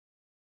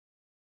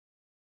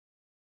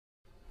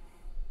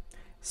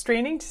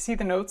Straining to see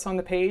the notes on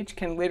the page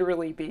can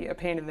literally be a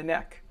pain in the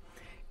neck.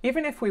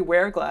 Even if we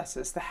wear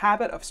glasses, the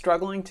habit of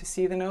struggling to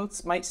see the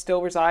notes might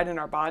still reside in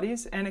our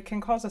bodies, and it can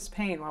cause us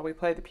pain while we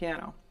play the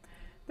piano.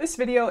 This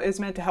video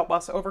is meant to help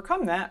us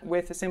overcome that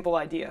with a simple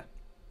idea.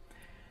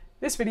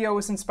 This video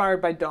was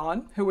inspired by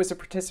Dawn, who was a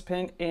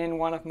participant in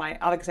one of my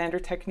Alexander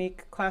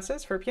Technique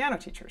classes for piano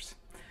teachers.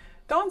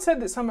 Dawn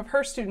said that some of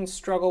her students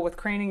struggle with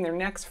craning their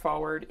necks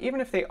forward, even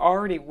if they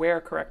already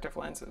wear corrective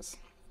lenses.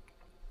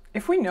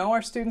 If we know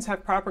our students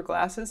have proper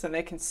glasses and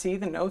they can see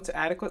the notes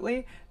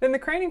adequately, then the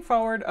craning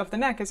forward of the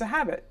neck is a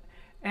habit.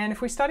 And if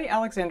we study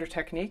Alexander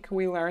Technique,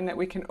 we learn that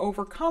we can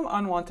overcome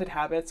unwanted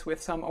habits with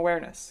some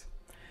awareness.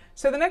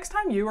 So the next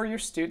time you or your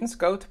students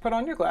go to put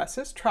on your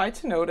glasses, try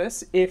to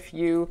notice if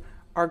you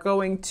are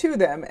going to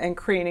them and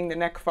craning the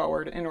neck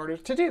forward in order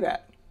to do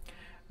that.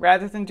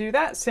 Rather than do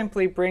that,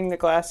 simply bring the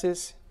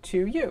glasses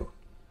to you.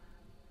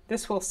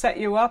 This will set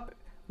you up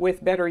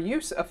with better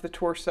use of the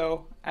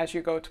torso as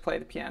you go to play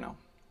the piano.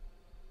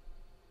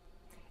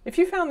 If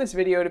you found this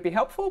video to be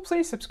helpful,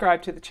 please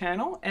subscribe to the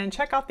channel and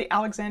check out the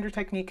Alexander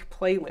Technique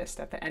playlist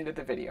at the end of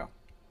the video.